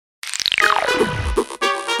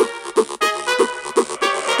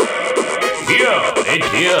Right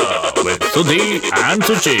here with Sudhi and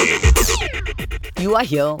Suchi. You are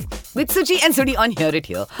here with Suchi and Sudhi on Hear It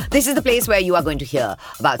Here. This is the place where you are going to hear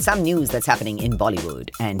about some news that's happening in Bollywood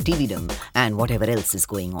and TVdom and whatever else is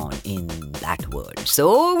going on in that world.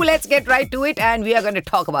 So let's get right to it, and we are going to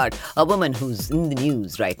talk about a woman who's in the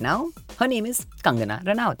news right now. Her name is Kangana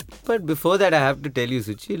Ranaut. But before that, I have to tell you,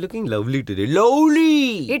 Suchi, you're looking lovely today.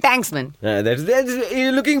 Lovely! Hey, thanks, man. That's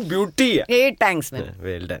you're looking beauty. Hey, thanks, man.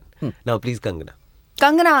 Well done. Now, please, Kangana.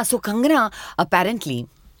 Kangana apparently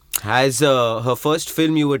Has her first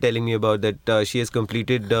film you were telling me about that she has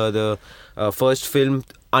completed the first film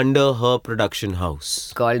under her production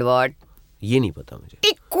house. called what? ये नहीं पता मुझे.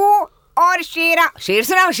 टिक्कू और शेरा. शेर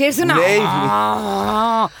सुना.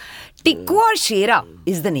 Tikku or Shera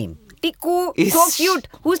is the name. Tikku, so cute.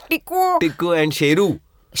 Who's Tikku? Tikku and Sheru.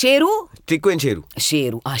 Sheru? Tikku and Sheru.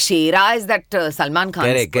 Shera is that Salman Khan.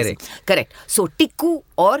 Correct. So Tikku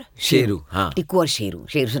or Sheru. हाँ. Tikku or Sheru.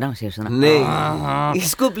 Sheर सुना. नहीं.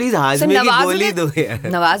 इसको please हाजमे की गोली दो यार.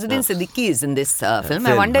 Nawazuddin Siddiqui is in this film.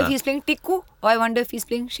 I wonder if he's playing Tikku or I wonder if he's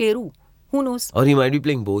playing Sheru. Who knows? Or he might be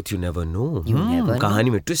playing both. You never know. Never know. कहानी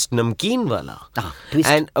में twist, नमकीन वाला. Twist.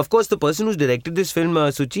 And of course, the person who's directed this film,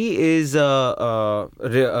 Suchi, is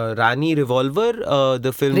Rani Revolver.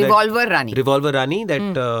 The film Revolver Rani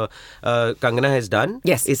that Kangana has done.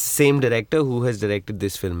 Yes. It's the same director who has directed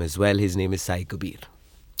this film as well. His name is Sai Kabir.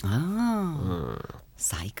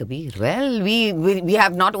 Sai Kabir. Well, we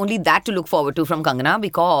have not only that to look forward to from Kangana,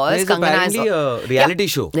 because There's Kangana apparently a reality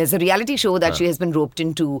show. There's a reality show that she has been roped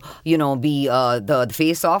into, be the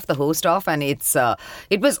face of, the host of, and it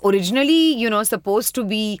was originally, supposed to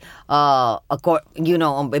be,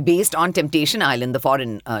 based on Temptation Island, the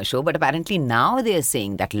foreign show, but apparently now they are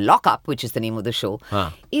saying that Lock Up, which is the name of the show,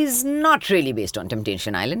 is not really based on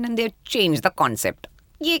Temptation Island, and they've changed the concept.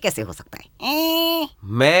 ये कैसे हो सकता है?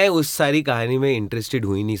 मैं उस सारी कहानी में इंटरेस्टेड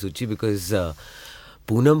हुई नहीं सूची बिकॉज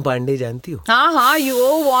पूनम पांडे जानती हो? हाँ, you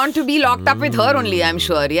want to be locked up with her only, I'm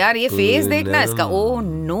sure. यार ये face देखना इसका. Oh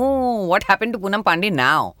no, what happened to Poonam Pandey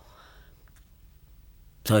now?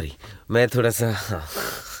 Sorry, मैं थोड़ा सा.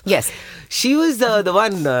 Yes. She was the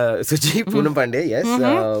one, Suchi, Poonam Pandey, yes,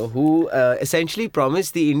 who essentially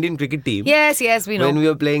promised the Indian cricket team. Yes, we know. When we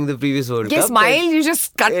were playing the previous World Cup. Smile, you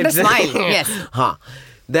just cut the smile. Yes.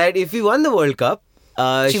 That if we won the World Cup,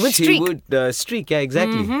 she would streak. Yeah,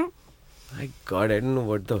 exactly. My God, I don't know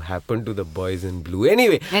what happened to the boys in blue.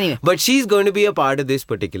 Anyway. But she's going to be a part of this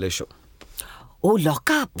particular show. Oh, Lock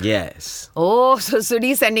Up. Yes. Oh, so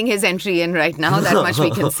Sudhi's sending his entry in right now. That much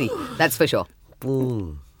we can see. That's for sure.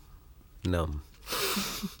 Numb.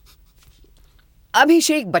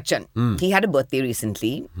 Abhishek Bachchan, he had a birthday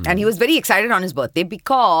recently and he was very excited on his birthday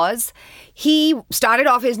because he started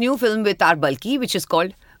off his new film with our Balki, which is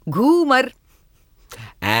called Ghumar.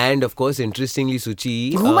 And of course, interestingly,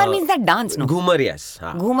 Suchi... Ghumar means that dance, no? Ghumar, yes.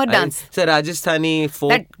 Ghumar dance. It's a Rajasthani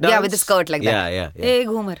folk dance. Yeah, with the skirt like that. Yeah. Hey,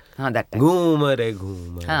 Ghumar. That time. Ghumar,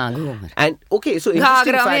 Ghumar. Ghumar. And okay, so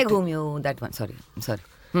interesting Ghagra fact... mein ghumyo. That one, sorry. I'm sorry.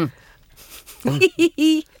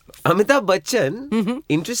 Amitabh Bachchan,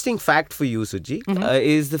 interesting fact for you, Suji,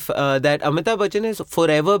 is that Amitabh Bachchan has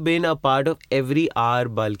forever been a part of every R.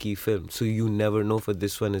 Balki film. So you never know for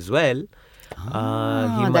this one as well.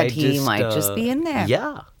 He might just be in there.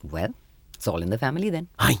 Yeah. Well, it's all in the family then.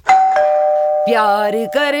 Hi.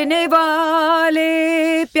 प्यार करने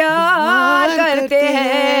वाले प्यार करते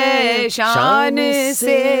हैं शान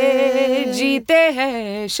से, जीते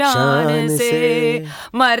हैं शान से,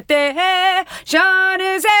 मरते हैं शान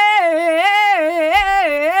से.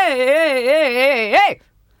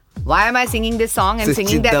 Why am I singing this song and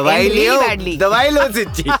singing that really badly? दवाई लो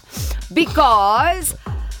Suchi. Because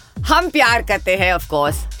हम प्यार करते हैं, of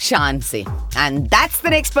course, शान से. And that's the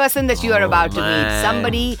next person that you are about to meet.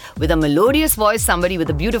 Somebody with a melodious voice, somebody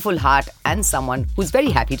with a beautiful heart, and someone who's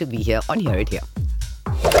very happy to be here on Hear It Here.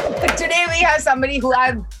 But today we have somebody who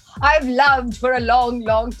I've loved for a long,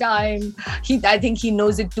 long time. I think he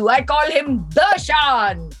knows it too. I call him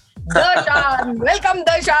Darshan. Darshan. Welcome,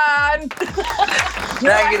 Darshan.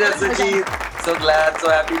 Thank you, Suchi. So glad,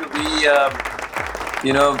 so happy to be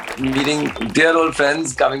meeting dear old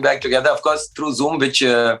friends, coming back together, of course, through Zoom, which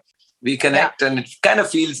we connect, and it kind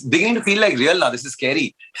of beginning to feel like real now. This is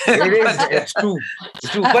scary. It is. It's true.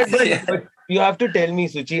 But you have to tell me,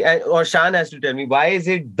 Suchi, or Shan has to tell me, why is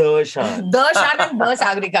it the Shan? The Shan and the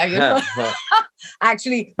Sagrika,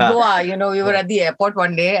 Actually, Goa, we were at the airport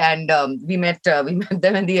one day and we met them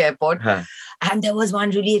in the airport. And there was one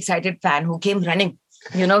really excited fan who came running.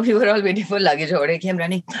 we were all waiting for luggage. He came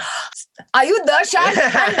running. Are you the Shan?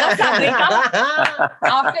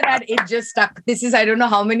 After that, it just stuck. This is, I don't know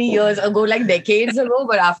how many years ago, like decades ago,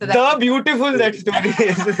 but after that. The beautiful that story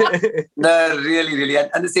is. No, really, really.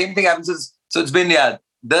 And the same thing happens. So it's been, the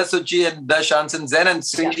Suchi and the Shan since then. And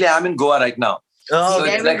strangely, I'm in Goa right now. Oh, so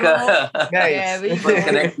it's like There we go.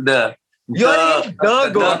 connect the. You're in the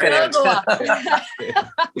Goa. Correct.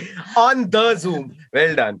 On the Zoom.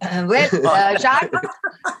 Well done. Shan,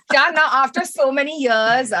 now after so many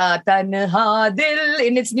years, Tanha Dil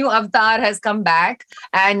in its new avatar has come back,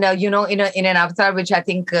 and in an avatar which I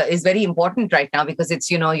think is very important right now, because it's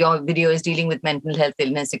your video is dealing with mental health,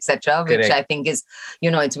 illness, etc., which Correct. I think is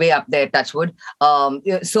it's way up there. Touchwood.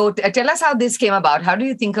 So tell us how this came about. How do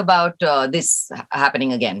you think about this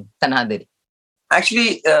happening again, Tanha Dil?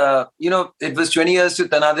 Actually, it was 20 years to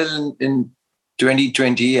Tanadil in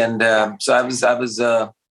 2020, and so I was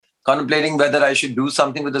contemplating whether I should do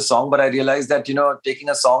something with the song, but I realized that taking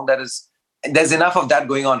a song there's enough of that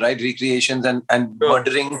going on, right? Recreations and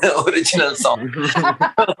murdering the original song.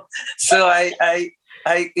 So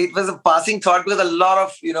it was a passing thought, because there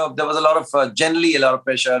was a lot of generally a lot of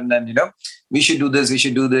pressure, and then we should do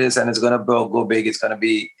this, and it's gonna go big, it's gonna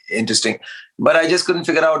be interesting. But I just couldn't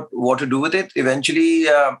figure out what to do with it. Eventually,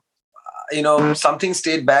 something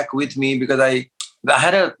stayed back with me, because I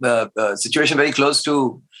had a situation very close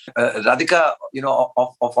to Radhika,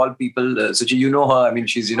 of all people. Suchi, you know her. I mean,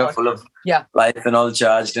 she's full of life and all,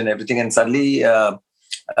 charged and everything. And suddenly,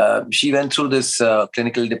 she went through this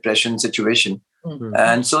clinical depression situation. Mm-hmm.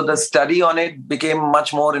 And so the study on it became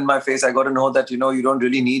much more in my face. I got to know that, you don't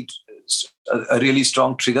really need a really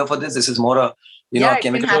strong trigger for this. This is more a, it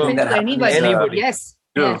chemical can happen thing that to happens. anybody. Yes.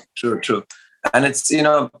 True. And it's,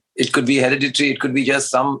 it could be hereditary. It could be just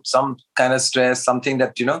some kind of stress, something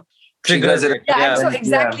that, triggers it. Yeah, so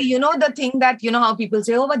exactly, the thing that, how people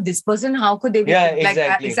say, oh, but this person, how could they be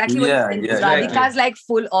exactly what you said. Radhika's like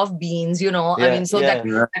full of beans,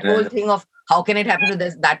 that whole thing of how can it happen to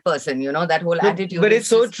that person, that whole attitude. But it's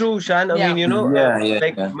so true, Shan. I mean,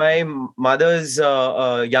 my mother's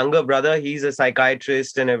younger brother, he's a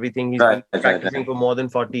psychiatrist and everything. He's been practicing for more than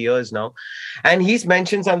 40 years now. And he's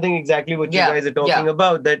mentioned something exactly what you guys are talking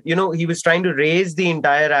about, that, he was trying to raise the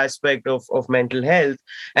entire aspect of mental health.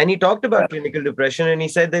 And he talked about clinical depression, and he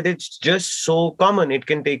said that it's just so common. It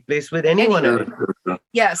can take place with anyone.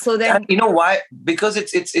 Yeah, so then... And you know why? Because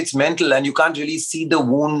it's mental, and you can't really see the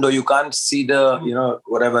wound, or you can't see the,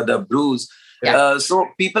 whatever, the bruise. Yeah. So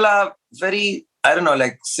people are very, I don't know,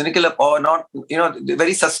 like cynical or not,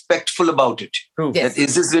 very suspectful about it. Yes.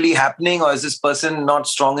 Is this really happening, or is this person not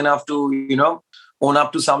strong enough to, own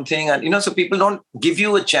up to something? And, so people don't give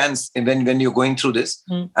you a chance when you're going through this.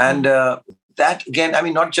 Mm-hmm. And that, again, I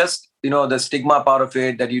mean, not just, the stigma part of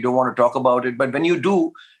it, that you don't want to talk about it, but when you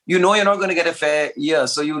do, you're not going to get a fair ear.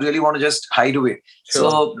 So you really want to just hide away. Sure.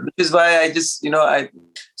 So which is why I just,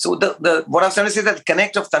 so the what I was trying to say, that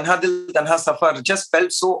connect of Tanha Dil, Tanha Safar just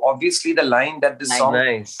felt so obviously the line that this song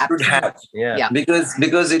should have. Yeah.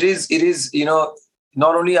 Because it is,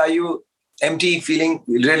 not only are you empty, feeling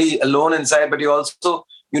really alone inside, but you also,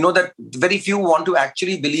 that very few want to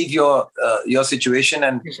actually believe your situation.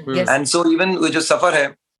 And and so even with just Safar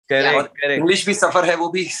hai, Correct. English bhi Safar hai,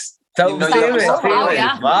 wo bhi,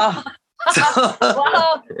 Wow.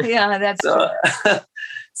 Wow. Yeah, that's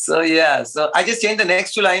so I just changed the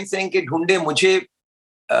next two lines saying कि ढूंढे मुझे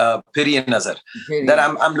फिर ये नजर, that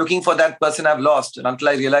I'm looking for that person I've lost, and until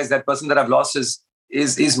I realize that person that I've lost is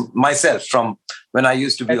myself from when I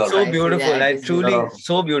used to be. That's so beautiful. Yeah, Truly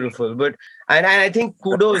so beautiful. But and I think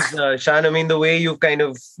kudos, Shan. I mean, the way you've kind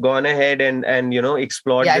of gone ahead and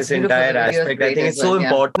explored this entire aspect. I think it's so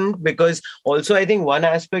important, because also I think one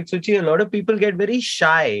aspect, Suchi, a lot of people get very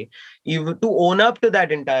shy even to own up to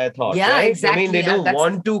that entire thought. Yeah, right? exactly. I mean, they don't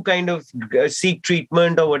want to kind of seek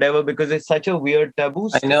treatment or whatever, because it's such a weird taboo.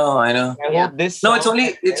 I know. I hope this. No, it's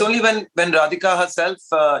only when Radhika herself,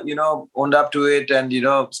 owned up to it and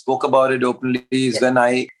spoke about it openly is when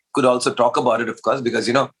I could also talk about it, of course,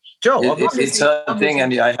 because Sure, it's her thing,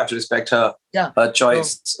 and I have to respect her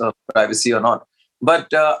choice of privacy or not.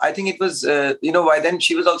 But I think it was, by then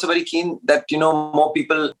she was also very keen that, more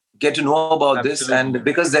people get to know about this. And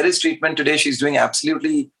because there is treatment today, she's doing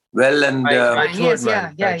absolutely well. And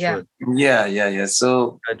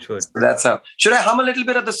So that's how. Should I hum a little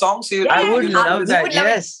bit of the song? So I would love that.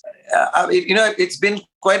 Yes. It's been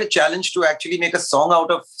quite a challenge to actually make a song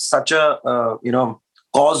out of such a,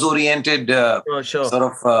 cause-oriented sort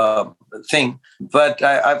of thing. But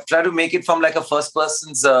I've tried to make it from like a first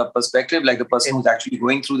person's perspective, like the person who's actually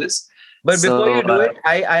going through this. But before So, you do it,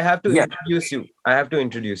 I have to yeah. introduce you. I have to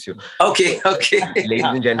introduce you. Okay. Ladies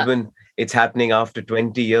and gentlemen, it's happening after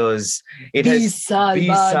 20 years. It 20 has saal 20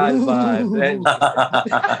 baad. saal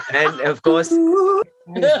baad. And of course,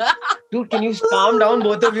 dude, can you calm down,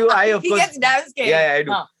 both of you? He gets damn scared. Yeah, I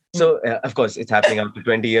do. Huh. So, of course, it's happening after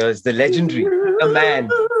 20 years. The legendary, the man,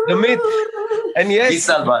 the myth. And yes, 20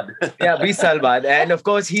 saal baad. yeah, 20 saal baad. And of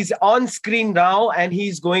course, he's on screen now and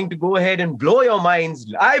he's going to go ahead and blow your minds.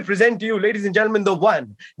 I present to you, ladies and gentlemen, the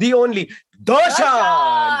one, the only,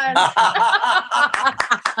 Darshan.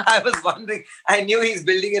 I was wondering. I knew he's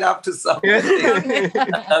building it up to something.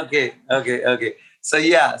 Okay. So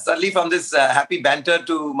yeah, suddenly from this happy banter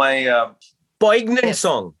to my Poignant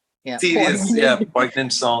song. Yeah. serious,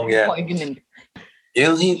 poignant song. Yeah. Poignant.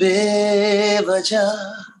 यूं ही बेवजह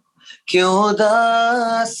क्यों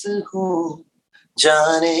उदास हूँ,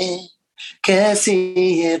 जाने कैसी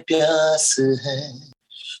ये प्यास है,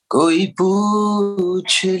 कोई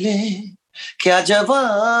पूछ ले क्या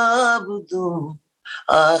जवाब दूं,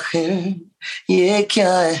 आखिर ये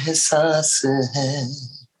क्या एहसास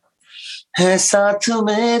है साथ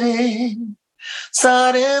मेरे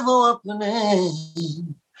सारे वो अपने,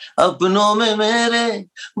 अपनों में मेरे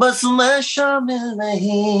बस मैं शामिल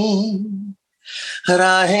नहीं,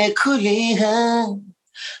 राहें खुली हैं,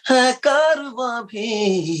 है कारवां भी,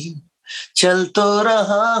 चल तो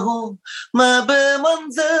रहा हूँ मैं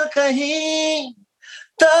बेमंजिल कहीं,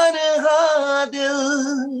 तन्हा दिल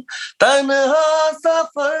तन्हा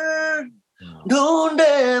सफर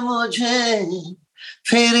ढूंढे मुझे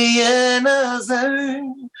फिर ये नजर,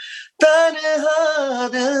 तन्हा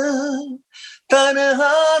दिल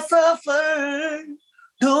तन्हा सफर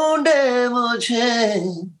ढूंढे मुझे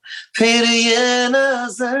फिर ये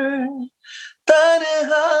नजर,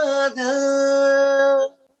 तन्हा दिल.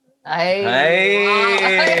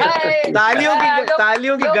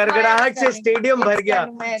 तालियों की गड़गड़ाहट से स्टेडियम भर गया.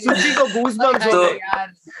 सुची को गूज़बम्स हो गए.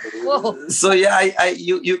 So yeah,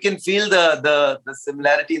 you can feel the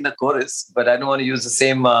similarity in the chorus, but I don't want to use the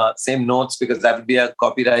same notes because that would be a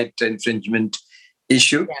copyright infringement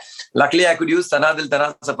issue. Yeah. Luckily, I could use Tana Dil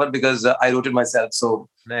Tana Safar because I wrote it myself. So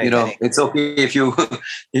it's okay if you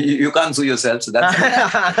can't sue yourself. So that's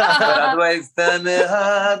but otherwise,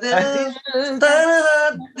 Tana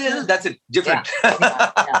Dil, that's it. Different.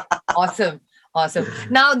 Yeah. Awesome.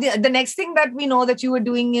 Now, the next thing that we know that you were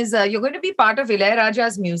doing is you're going to be part of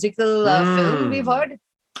Ilaiyaraaja's musical film, we've heard.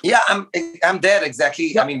 Yeah, I'm there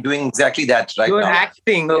exactly. I mean, doing exactly that right you're now.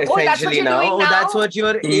 Acting essentially now. That's what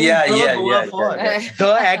you're in Goa for.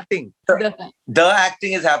 The acting. The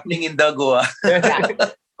acting is happening in the Goa.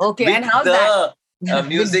 Okay, with and how's that?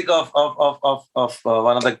 Music of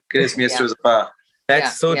one of the greatest maestros of our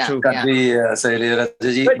That's so true. country,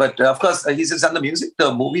 Ilaiyaraaja. But of course, he's done the music.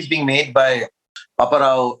 The movie's being made by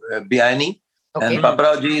Paparao Biani, and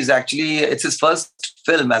Paparao ji is actually it's his first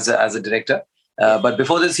film as a director. But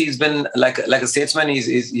before this, he's been like a statesman.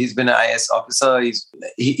 He's been an IS officer.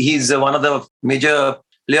 He's one of the major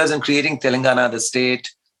players in creating Telangana, the state.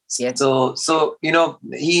 Yes. So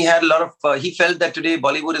he had a lot of. He felt that today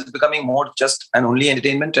Bollywood is becoming more just and only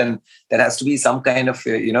entertainment, and there has to be some kind of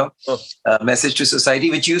message to society,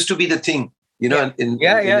 which used to be the thing. In the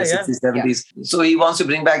 60s, 70s. Yeah. So he wants to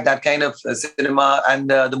bring back that kind of cinema. And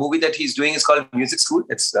the movie that he's doing is called Music School.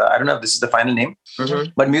 It's I don't know if this is the final name.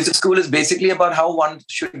 Mm-hmm. But Music School is basically about how one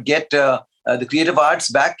should get the creative arts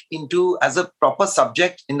back into as a proper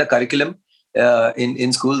subject in the curriculum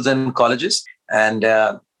in schools and colleges. And,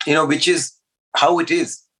 which is how it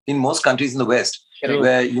is in most countries in the West,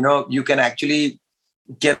 where, you can actually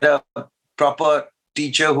get a proper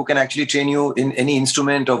teacher who can actually train you in any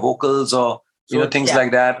instrument or vocals or things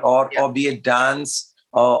like that, or be it dance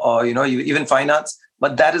or even fine arts.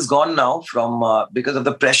 But that is gone now from because of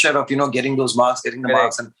the pressure of getting those marks, getting the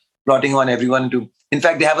marks, and plotting on everyone to. In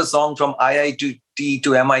fact, they have a song from IIT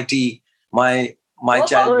to MIT. My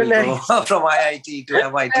child will go from IIT to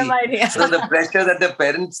MIT. So the pressure that the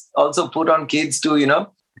parents also put on kids to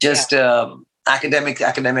just academic.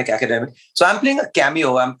 So I'm playing a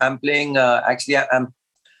cameo. I'm playing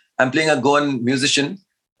I'm playing a Goan musician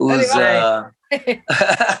who's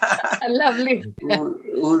lovely.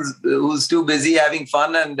 who's too busy having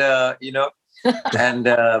fun and and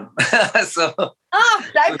so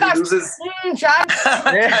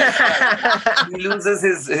he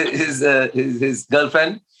loses his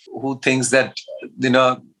girlfriend, who thinks that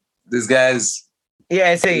this guy is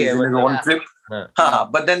in his own trip.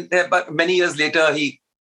 But many years later he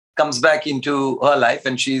comes back into her life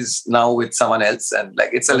and she's now with someone else, and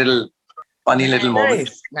it's a little funny little moment.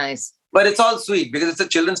 Nice. But it's all sweet because it's a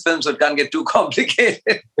children's film, so it can't get too complicated.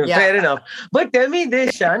 Yeah. Fair enough. But tell me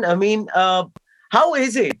this, Shan. I mean, how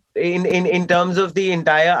is it in terms of the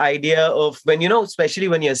entire idea of when, especially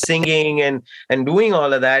when you're singing and doing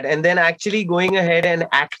all of that, and then actually going ahead and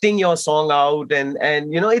acting your song out, and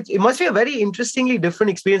it must be a very interestingly different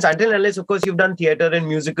experience, until unless, of course, you've done theater and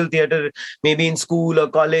musical theater, maybe in school or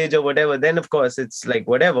college or whatever. Then, of course, it's like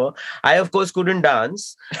whatever. I, of course, couldn't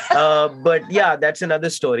dance. But yeah, that's another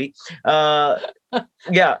story.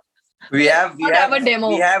 Yeah. We have a demo.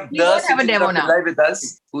 We have We the don't have a demo Suchi now. Pillai with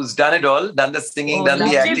us, who's done it all, done the singing, done the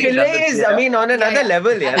Suchi acting, done the Pillai is, theatre. I mean, on another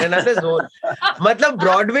level, yeah, another zone. मतलब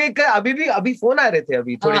Broadway का अभी phone आ रहे थे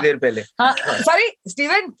अभी थोड़ी देर पहले. Sorry,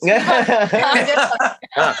 Steven.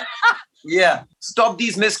 Yeah, stop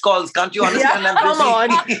these missed calls. Can't you understand? Yeah, come on.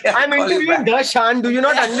 Yeah, I'm call you interviewing back. Dashan. Do you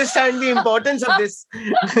not understand the importance of this?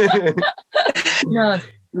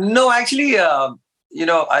 No, actually,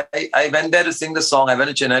 I went there to sing the song. I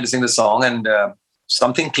went to Chennai to sing the song, and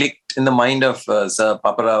something clicked in the mind of Sir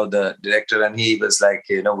Paparao, the director, and he was like,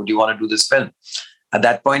 would you want to do this film? At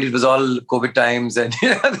that point, it was all COVID times, and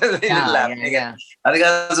there's very little happening. Yeah. I think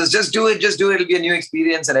I was just do it. It'll be a new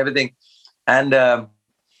experience and everything. And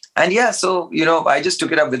yeah, so I just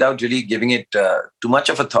took it up without really giving it too much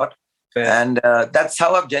of a thought. Fair. And that's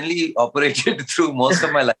how I've generally operated through most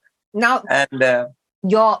of my life. Now, And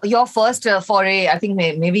your first foray, I think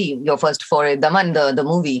maybe your first foray, Daman, the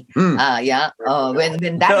movie. When that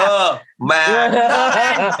happened. oh man,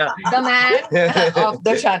 The man of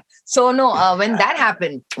the Shan. So no, when that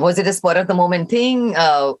happened, was it a spur of the moment thing?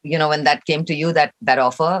 When that came to you, that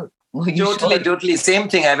offer? Were you sure? totally same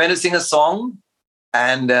thing. I went to sing a song,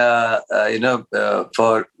 and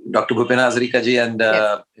for Dr. Bhupena Hazarika ji and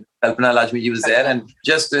Kalpana Lajmi ji was there, and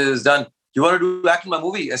just is done. You want to do act in my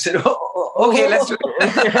movie? I said, okay, let's do it.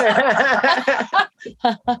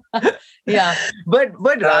 Yeah. But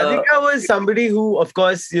Radhika was somebody who, of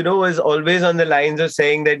course, was always on the lines of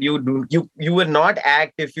saying that you would not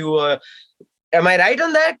act if you were. Am I right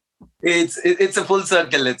on that? It's a full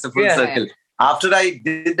circle. It's a full circle. After I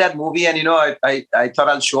did that movie, and I thought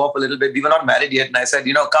I'll show up a little bit. We were not married yet, and I said,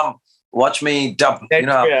 come watch me dub.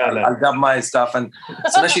 I'll dub my stuff. And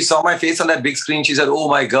as soon as she saw my face on that big screen, she said, "Oh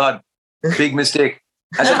my God, big mistake."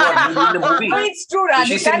 I said, "What, you in the movie?" No, it's true, So Radhika.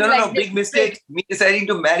 she said, "No, big mistake. Me deciding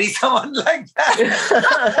to marry someone like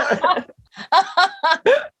that."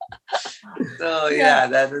 So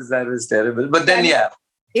that was terrible. But then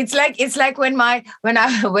It's like when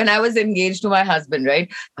I was engaged to my husband, right?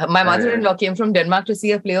 My mother-in-law came from Denmark to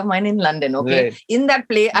see a play of mine in London. Okay, Right. in that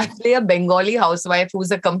play, I play a Bengali housewife who's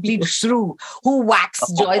a complete shrew who whacks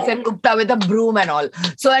Joyce and Gupta with a broom and all.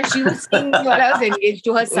 So, and she was seeing me while I was engaged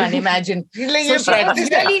to her son. Imagine. So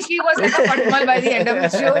she was like a patmal by the end of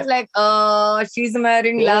it. She was like, she's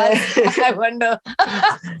marrying last. I wonder.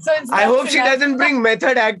 So it's I hope she doesn't bring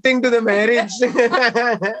method acting to the marriage.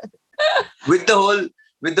 with the whole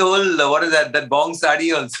what is that bong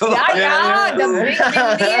sari also. Yeah, the big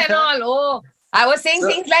bindi and all. Oh, I was saying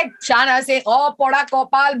things like Shana saying, "Oh, Poda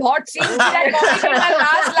Kopal, Bhot Singh, that comic in my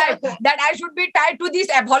last life, that I should be tied to this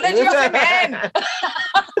apology of a man."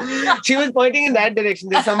 She was pointing in that direction.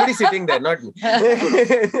 There's somebody sitting there, not me.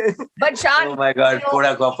 But Shan, Oh my God,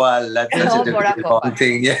 Poda Kopal. That's such a Poda difficult Kopal.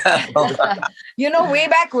 thing. Yeah. way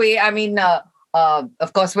back. I mean,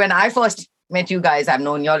 of course, when I first met you guys, I've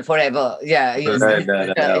known y'all forever. Yeah,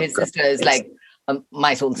 his sister is like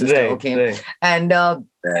my soul sister. Right, Okay, right. and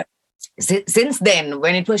since then,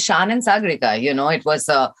 when it was Shan and Sagrika, it was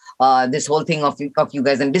this whole thing of you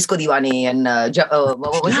guys and Disco Diwani and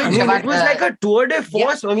what was it? I mean, it was like a tour de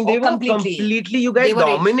force. I mean, they were completely. You guys They were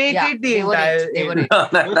it. dominated Yeah, the they were entire. it. They were it.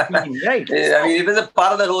 Right. I mean, it was a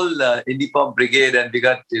part of the whole indie pop brigade, and we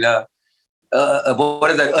got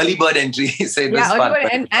what is that, early bird entry? So it was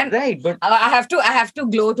fun. And Right, but I have to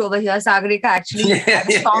gloat over here. Sagarika actually had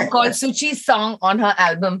a song called Suchi's song on her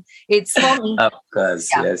album. It's for me. Of course,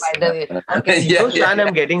 yes. By the way. Okay. so Shan,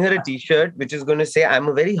 I'm getting her a T-shirt which is going to say, "I'm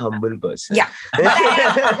a very humble person." Yeah. But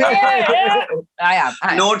I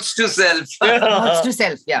am. Notes to self. Notes to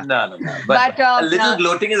self. Yeah. No. But a little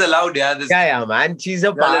gloating is allowed. Yeah, this Yeah, man. She's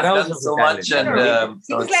a girl has powerhouse done of so talent. much, and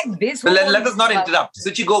Things like this. well, let us not interrupt.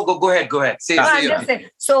 Suchi, go ahead. Say I'm your just saying.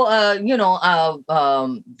 So,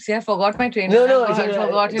 see, I forgot my train. No, I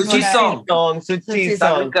forgot his Suchi's name. Suchi's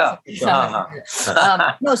song.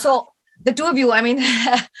 Sagrika. No, so the two of you, I mean,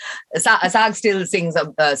 Sag still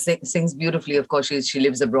sings beautifully. Of course, she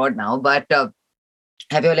lives abroad now. But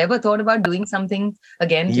have you all ever thought about doing something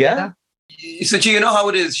again together? Suchi, you know how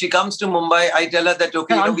it is. She comes to Mumbai. I tell her that,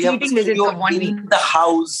 okay, we have a fleeting visits studio of 1 week. in the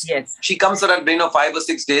house. Yes. She comes for 5 or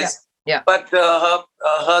 6 days. Yeah. But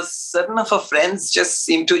her certain of her friends just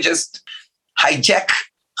seem to just hijack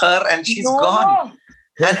her, and she's gone.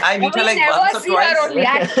 And I meet her like once or see twice. her only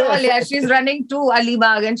at all. Yeah, she's running to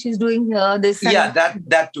Alibag and she's doing this. Yeah,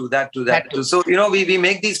 that too. So, we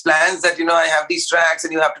make these plans that, I have these tracks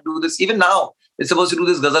and you have to do this. Even now, it's supposed to do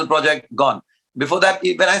this Ghazal project, gone. Before that,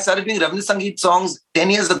 when I started doing Ravindra Sangeet songs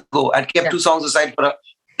 10 years ago, I kept 2 songs aside for her.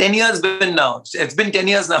 10 years been now. It's been 10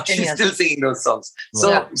 years now. She's still singing those songs.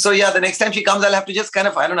 So, the next time she comes, I'll have to just kind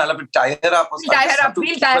of, I don't know, I'll have to tie her up. We'll tie her up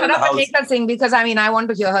and make her sing, because I want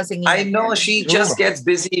to hear her singing. I know she just gets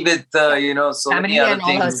busy with, so family many other and all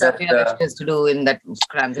things her stuff that she has to do in that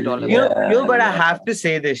crams it all. But I have to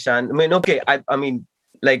say this, Shan. I mean, okay, I mean,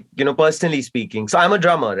 like, personally speaking. So I'm a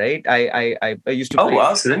drummer, right? I used to. Oh,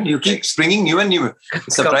 wow, Suren, you keep springing new and new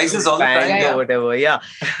surprises all the time. Or whatever, yeah.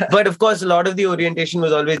 But of course, a lot of the orientation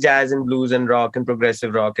was always jazz and blues and rock and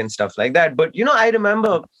progressive rock and stuff like that. But, I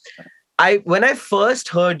remember when I first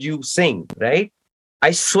heard you sing, right?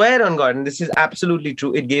 I swear on God, and this is absolutely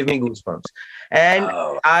true, it gave me goosebumps. And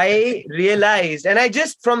I realized, and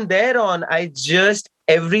from there on,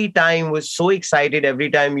 every time was so excited every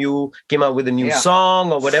time you came out with a new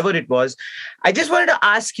song or whatever it was. I just wanted to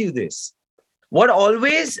ask you this. What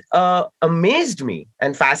always amazed me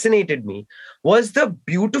and fascinated me was the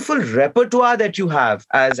beautiful repertoire that you have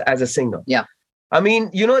as a singer. Yeah. I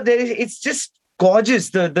mean, it's just gorgeous.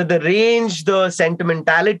 The range, the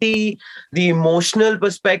sentimentality, the emotional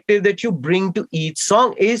perspective that you bring to each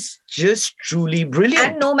song is just truly brilliant.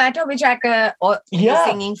 And no matter which actor you're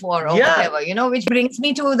singing for or whatever, which brings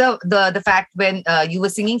me to the fact when you were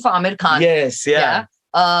singing for Amir Khan. Yes, yeah.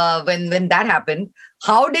 When that happened,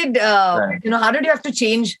 how did how did you have to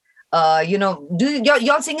change? Do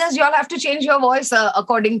your singers, you all have to change your voice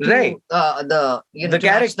according to the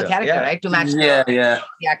character, right? To match the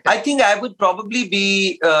actor. I think I would probably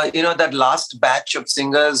be that last batch of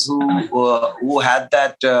singers who had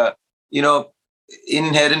that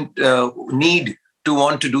inherent need to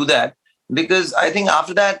want to do that, because I think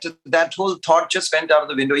after that whole thought just went out of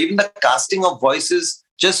the window. Even the casting of voices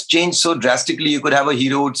just changed so drastically. You could have a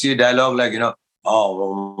hero would say a dialogue like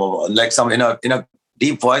like some in a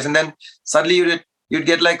deep voice, and then suddenly you'd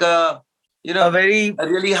get like a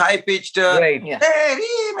really high pitched right. You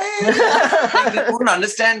couldn't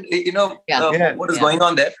understand what is going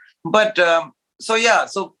on there. But and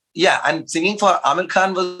singing for Amir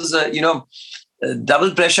Khan was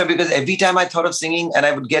double pressure, because every time I thought of singing and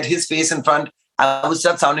I would get his face in front, I would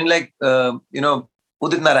start sounding like Udit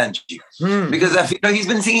Narayanji, because he's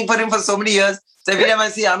been singing for him for so many years. So every time I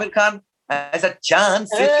see Amir Khan, as a chance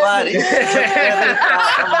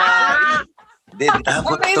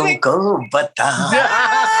तुमको बता.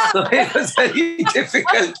 So it was very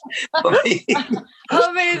difficult for me.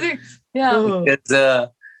 Amazing. Yeah. Because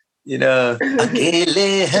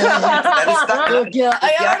अकेले हैं. That is stuck.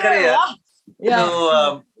 क्या करे यार? So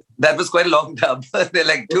that was quite a long dub. They're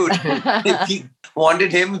like, dude, if he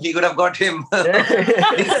wanted him, he could have got him.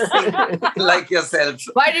 Like yourself.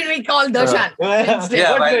 Why did we call Darshan?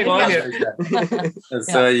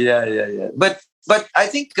 So But I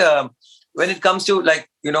think when it comes to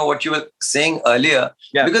what you were saying earlier,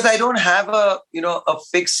 because I don't have a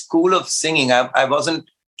fixed school of singing. I wasn't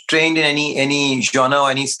trained in any genre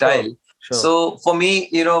or any style. Sure. So for me,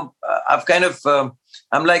 I've kind of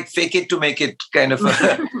I'm like fake it to make it kind of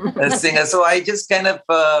a singer. So I just kind of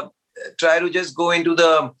try to just go into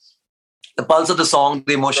the pulse of the song,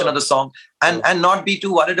 the emotion of the song, and not be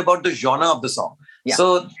too worried about the genre of the song. Yeah.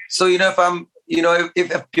 So if I'm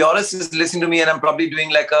if a purist is listening to me and I'm probably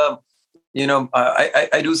doing like a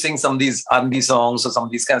I do sing some of these R&B songs or some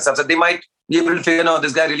of these kind of stuff, so they might be able to figure, no,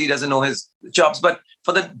 this guy really doesn't know his chops. But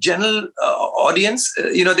for the general audience,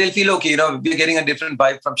 they'll feel okay. We're getting a different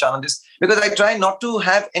vibe from Shan on this, because I try not to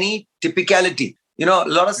have any typicality. A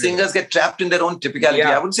lot of singers get trapped in their own typicality.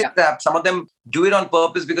 Yeah. I wouldn't say trapped. Some of them do it on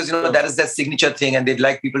purpose because that is their signature thing, and they'd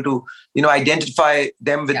like people to identify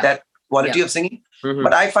them with that quality of singing. Mm-hmm.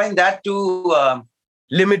 But I find that too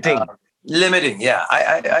limiting. Limiting, yeah.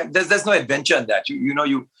 I there's no adventure in that.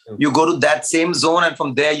 You go to that same zone, and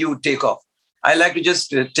from there you take off. I like to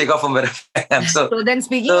just take off from wherever I am. So then,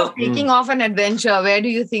 speaking of taking off an adventure, where do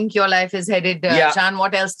you think your life is headed, Shan?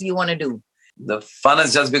 What else do you want to do? The fun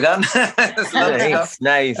has just begun.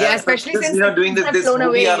 Nice. Yeah, especially since doing this movie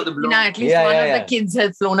away, out of the blue. At least one of the kids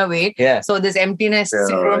has flown away. Yeah. So this emptiness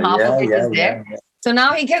syndrome, half of it is there. Yeah. So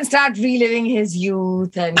now he can start reliving his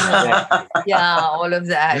youth and all of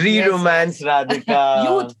that. Re-romance Radhika.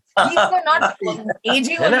 Youth. He's not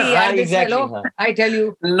aging only at this fellow. I tell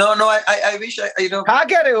you. No. I wish क्या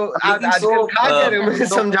कह रहे हो?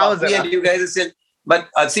 you guys are still But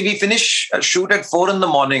see, we finish a shoot at 4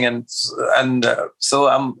 a.m, and so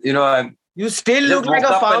I'm, You still just look like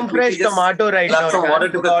woke a up farm and quickly fresh just tomato right now. glass of water,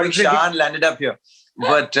 took a quick Already- shower, and landed up here.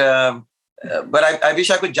 But I wish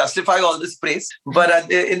I could justify all this praise.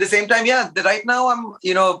 But in the same time, yeah, right now I'm,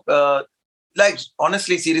 like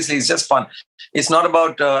honestly, seriously, it's just fun. It's not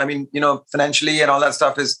about, financially and all that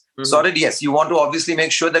stuff is sorted. Yes, you want to obviously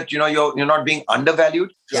make sure that you're not being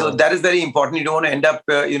undervalued. So that is very important. You don't want to end up,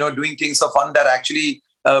 doing things for fun that actually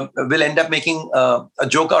will end up making a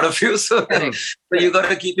joke out of you. So, you got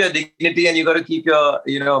to keep your dignity and you got to keep your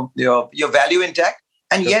value intact.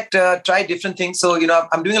 And yet try different things. So,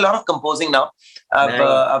 I'm doing a lot of composing now.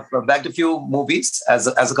 I've backed a few movies as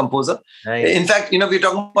a composer. Nice. In fact, we're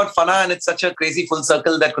talking about Fana, and it's such a crazy full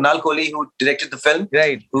circle that Kunal Kohli, who directed the film,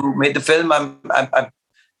 who made the film,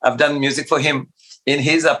 I've done music for him in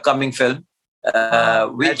his upcoming film,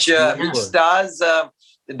 which stars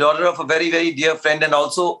the daughter of a very, very dear friend and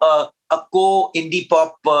also a co-indie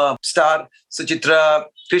pop star, Suchitra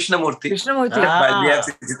Krishnamurthy. We have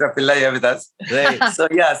Suchitra Pillai here with us. Right. So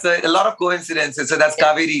a lot of coincidences. So that's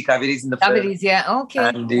Kaveri. Kaveri's in the film. Kaveri's, yeah, okay.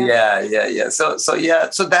 And so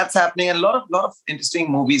that's happening. And a lot of interesting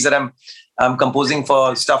movies that I'm composing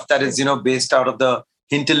for, stuff that is based out of the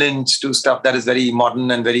hinterland to stuff that is very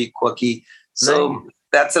modern and very quirky. So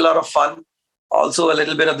that's a lot of fun. Also a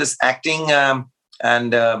little bit of this acting.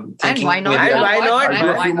 And thinking why not? maybe Why not?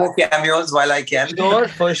 I'll do a few more cameos while I can. Sure,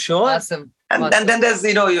 for sure. Awesome. And then there's,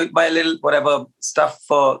 my little whatever stuff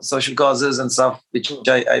for social causes and stuff, which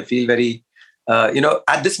I feel very,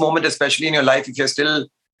 at this moment, especially in your life, if you're still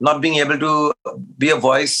not being able to be a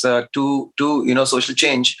voice to social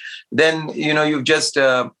change, then, you've just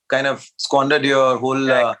kind of squandered your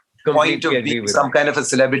whole point of being some kind of a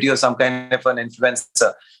celebrity or some kind of an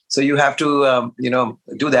influencer. So you have to,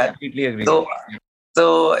 do that. Completely agree.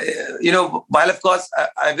 So, while of course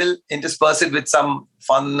I will intersperse it with some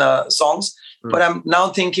fun songs, but I'm now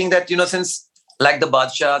thinking that, since like the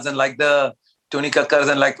Badshahs and like the Tony Kakkars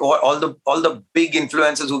and like all the big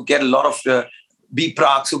influencers who get a lot of B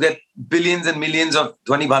Praks, who get billions and millions of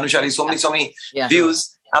Dhwani Bhanushali, so many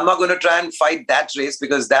views, I'm not going to try and fight that race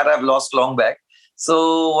because that I've lost long back.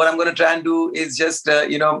 So what I'm going to try and do is just,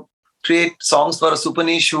 create songs for a super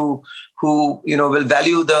niche who will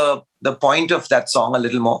value the point of that song a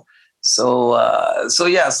little more. So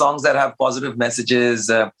songs that have positive messages.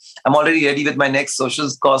 I'm already ready with my next social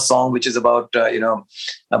cause song, which is about child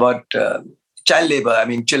labor. I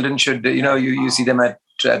mean, children should, you see them at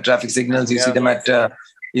traffic signals, you see them at,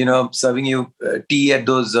 serving you tea at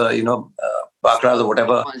those, bakras or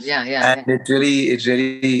whatever. And it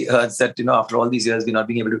really hurts that, after all these years, we're not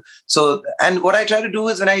being able to. So, and what I try to do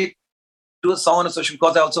is when I do a song on a social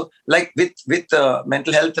cause, I also, like with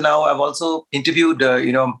mental health now, I've also interviewed,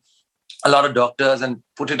 a lot of doctors and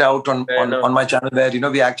put it out on my channel where,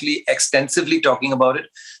 we're actually extensively talking about it.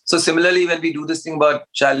 So similarly, when we do this thing about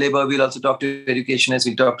child labor, we'll also talk to educationists,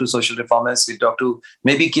 we'll talk to social reformists, we'll talk to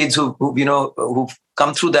maybe kids who've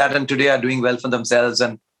come through that and today are doing well for themselves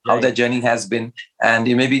and how their journey has been. And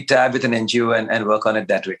you maybe tab with an NGO and work on it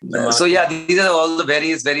that way. So these are all the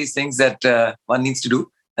various things that one needs to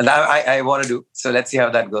do. And I want to do. So let's see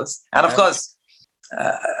how that goes. And of course,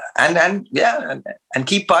 and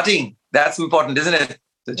keep partying. That's important, isn't it?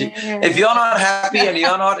 If you're not happy and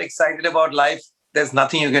you're not excited about life, there's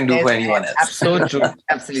nothing you can do for anyone else. So true.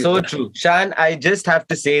 Absolutely. So true. Shan, I just have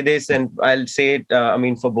to say this, and I'll say it,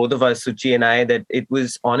 for both of us, Suchi and I, that it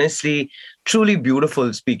was honestly truly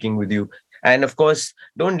beautiful speaking with you. And of course,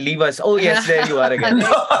 don't leave us. Oh, yes, there you are again.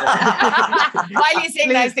 While he's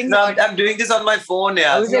saying nice things. No, I'm doing this on my phone.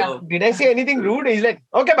 Did I say anything rude? He's like,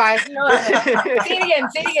 okay, bye. Say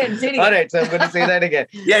it again. All right, so I'm going to say that again.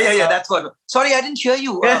 Yeah, that's what. Sorry, I didn't hear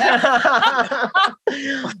you.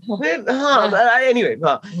 Anyway,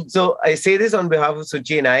 so I say this on behalf of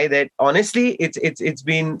Suchi and I that honestly, it's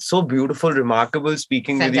been so beautiful, remarkable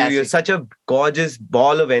speaking with you. You're such a gorgeous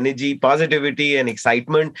ball of energy, positivity, and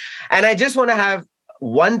excitement. And I just want to have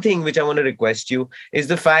one thing which I want to request you is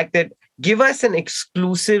the fact that give us an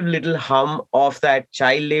exclusive little hum of that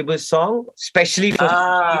child labor song, especially for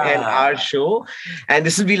Suchi and our show. And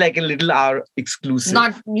this will be like a little hour exclusive.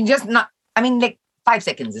 Like 5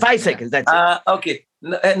 seconds. 5 seconds. That's it. Okay.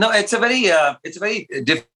 No, it's a very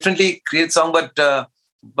differently created song, but the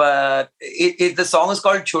song is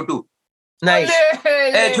called Chotu. Nice.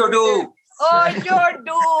 Hey, Chotu. Oh,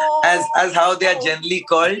 Chotu. As how they are generally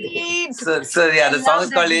called. So the song is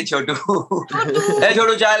called Hey Chotu. Hey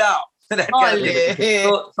Chotu Chala. That kind of thing.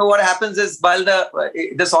 So what happens is while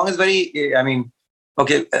the song is very,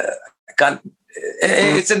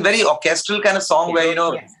 it's a very orchestral kind of song where,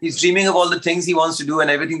 he's dreaming of all the things he wants to do and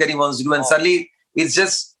everything that he wants to do. And suddenly it's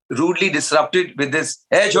just rudely disrupted with this,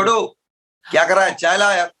 hey, chodo, kya kar raha hai? Chai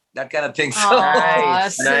la yaar. That kind of thing. So,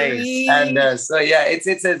 Nice. And it's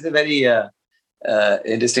a very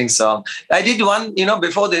interesting song. I did one,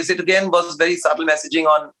 before this. It again was very subtle messaging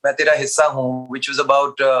on Main Tera Hissa Hoon, which was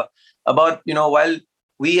about while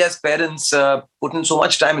we as parents put in so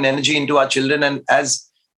much time and energy into our children, and as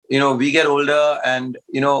we get older, and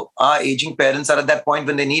our aging parents are at that point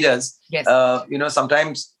when they need us. Yes.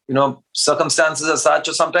 Sometimes circumstances are such,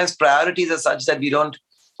 or sometimes priorities are such that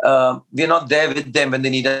we're not there with them when they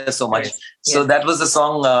need us so much. Yes. So that was the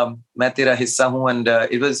song Main Tera Hissa Hoon, and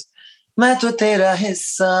it was मैं तो तेरा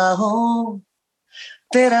हिस्सा हूँ,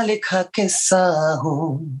 तेरा लिखा किस्सा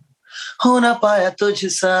हूँ, हो ना पाया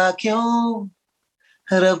तुझसा क्यों,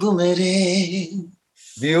 रब मेरे.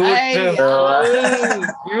 Beautiful.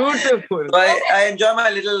 So I enjoy my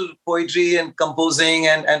little poetry and composing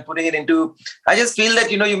and putting it into. I just feel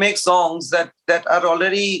that you make songs that are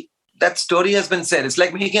already. That story has been said. It's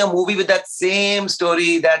like making a movie with that same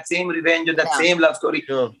story, that same revenge, and that same love story.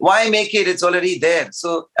 Sure. Why make it? It's already there.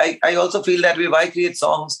 So I also feel that why create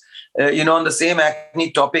songs, on the same acne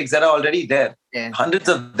topics that are already there. Yeah. Hundreds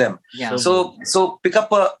of them. Yeah. So pick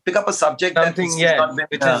up a subject something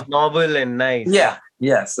which is novel and nice.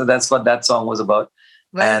 Yeah. So that's what that song was about.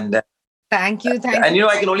 Well, and thank you. And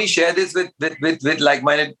I can only share this with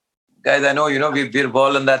like-minded guys. I know we're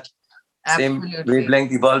all on that. Absolutely. Same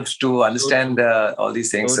wavelength evolved to understand all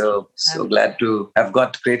these things. So glad to have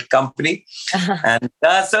got great company. And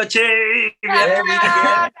Suchi,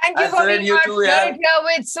 thank you for being here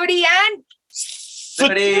with Sudhi and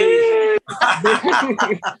Sudhi.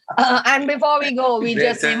 And before we go, we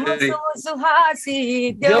just say Musu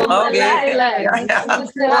Suhasi. Okay. I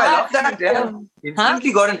love that. Yeah.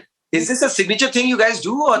 Instantly got an. Is this a signature thing you guys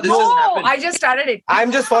do, or this has happened? I just started it. I'm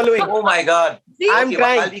just following. Oh my God. See? I'm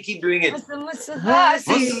trying. I'll keep doing it. Musu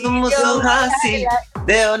Musu hasi,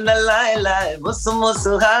 deo na lai lai,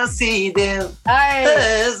 musu hasi deo.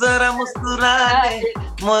 Zara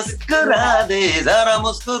muskura de, zara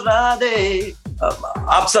muskura de.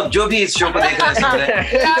 आप सब जो भी इस show को देख रहे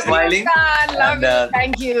हैं, smiling. Love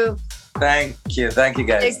you. Thank you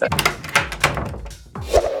guys.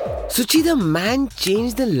 Suchi, the man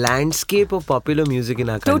changed the landscape of popular music in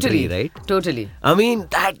our country, right? Totally. I mean,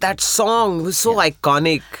 that song was so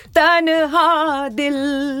iconic. Tanha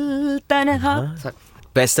dil, tanha.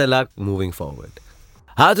 Best of luck moving forward.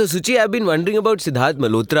 So Suchi, I've been wondering about Siddharth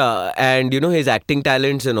Malhotra and, his acting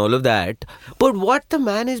talents and all of that. But what the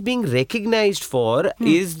man is being recognized for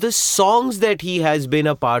is the songs that he has been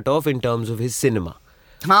a part of in terms of his cinema.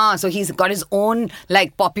 So he's got his own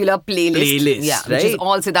popular playlist. Yeah, right? Which is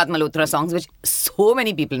all Siddharth Malhotra songs, which so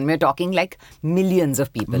many people, we're talking like millions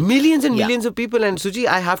of people. Millions and millions of people. And Suchi,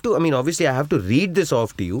 obviously I have to read this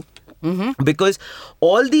off to you. Because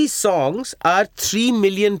all these songs are 3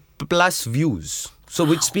 million plus views. So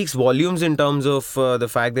which speaks volumes in terms of the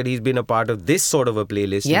fact that he's been a part of this sort of a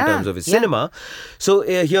playlist in terms of his cinema. So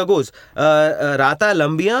here goes. Rata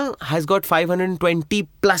Lambiyan has got 520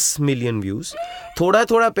 plus million views. Thoda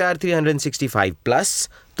Thoda Pyar 365 plus.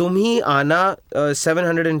 Tumhi Ana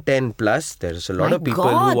 710 plus. There's a lot of people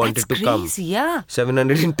who wanted to come. Yeah.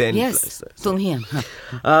 710 plus. Tumhi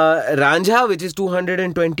Ranjha, which is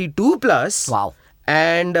 222 plus. Wow.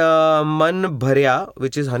 And Man Bharya,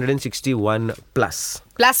 which is 161 plus.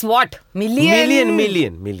 Plus what? Million.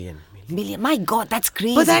 Million. My God, that's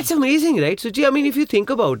crazy. But that's amazing, right, Suchi? If you think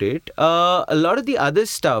about it, a lot of the other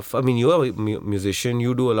stuff, you are a musician,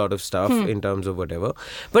 you do a lot of stuff in terms of whatever.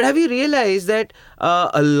 But have you realized that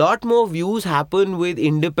a lot more views happen with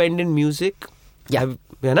independent music? Yeah.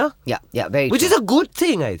 Yeah, very Which is a good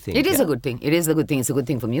thing, I think. It is a good thing. It's a good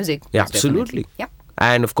thing for music. Yeah, absolutely. Yeah.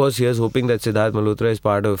 And of course, here's hoping that Siddharth Malhotra is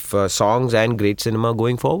part of songs and great cinema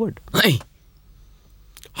going forward. Hey.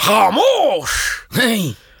 Khamosh!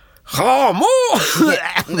 Hey. Khamosh!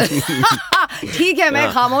 ठीक है,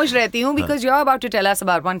 मैं खामोश रहती हूँ because you're about to tell us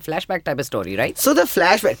about one flashback type of story, right? So the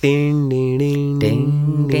flashback. Ding, ding, ding,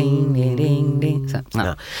 ding, ding, ding, ding.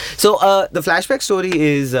 So the flashback story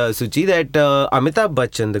is, Suchi, that Amitabh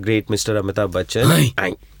Bachchan, the great Mr. Amitabh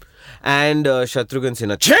Bachchan, and Shatrughan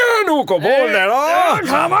Sinha, Chenu ko bol rehna,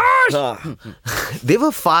 they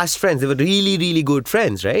were fast friends. They were really, really good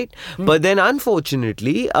friends, right? But then,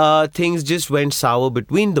 unfortunately, things just went sour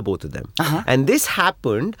between the both of them. And this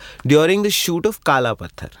happened during the shoot of Kala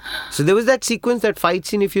Patthar. So there was that sequence, that fight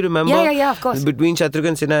scene, if you remember. Yeah, of course. Between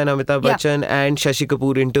Shatrughan Sinha and Amitabh Bachchan, and Shashi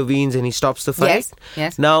Kapoor intervenes and he stops the fight.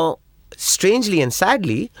 Yes. Now, strangely and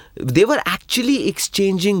sadly, they were actually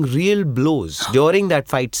exchanging real blows during that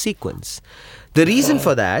fight sequence. The reason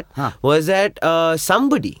for that was that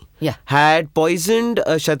somebody had poisoned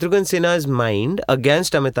Shatrughan Sinha's mind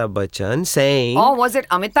against Amitabh Bachchan, saying... Or was it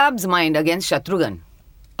Amitabh's mind against Shatrughan?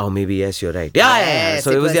 Oh, maybe, yes, you're right. Yeah. Yes,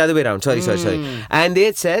 So it was the other way around. Sorry. And they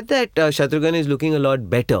had said that Shatrughan is looking a lot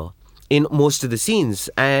better in most of the scenes,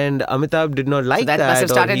 and Amitabh did not like So that must have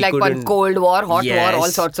started like one Cold War, Hot War, all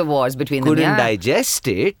sorts of wars between them. Couldn't digest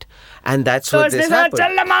it, and that's what this happened.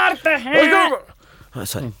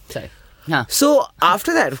 Sorry. Huh. So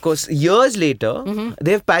after that, of course, years later,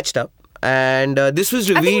 they've patched up. And this was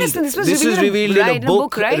revealed. This was revealed in a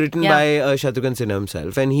book right? written by Shatrughan Sinha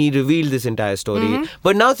himself, and he revealed this entire story.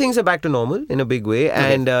 But now things are back to normal in a big way,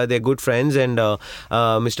 and they're good friends. And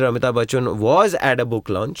Mr. Amitabh Bachchan was at a book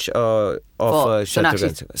launch of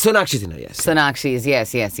Shatrughan Sinha. Sonakshi Sinha, yes. Sonakshi's,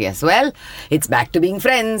 yes. Well, it's back to being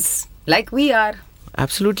friends, like we are.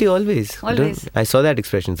 Absolutely, always. I saw that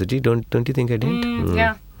expression, Suchi. Don't you think I didn't?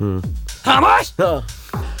 Yeah.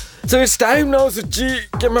 So it's time now, Suchi,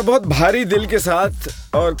 कि मैं बहुत भारी दिल के साथ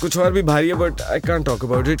और कुछ और भी भारी है, but I can't talk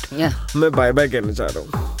about it. Yeah. मैं बाय बाय कहना चाह रहा हूँ.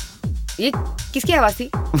 ये किसकी आवाज थी?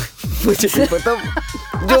 मुझे नहीं पता.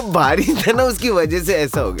 जो भारी था ना, उसकी वजह से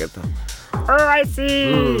ऐसा हो गया था. Oh,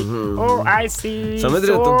 I see. समझ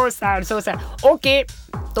रहे हो तुम? So sad. Okay.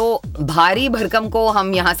 तो भारी भरकम को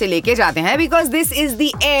हम यहाँ से लेके जाते हैं, because this is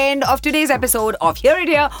the end of today's episode of Hear It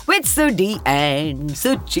Here with Sudhi and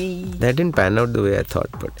Suchi. That didn't pan out the way I thought,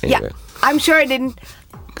 but anyway. Yeah, I'm sure it didn't.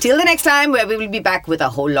 Till the next time, where we will be back with a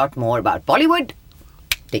whole lot more about Bollywood.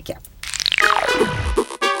 Take care.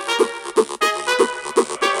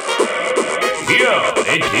 Hear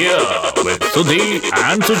It Here with Sudhi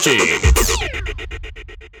and Suchi.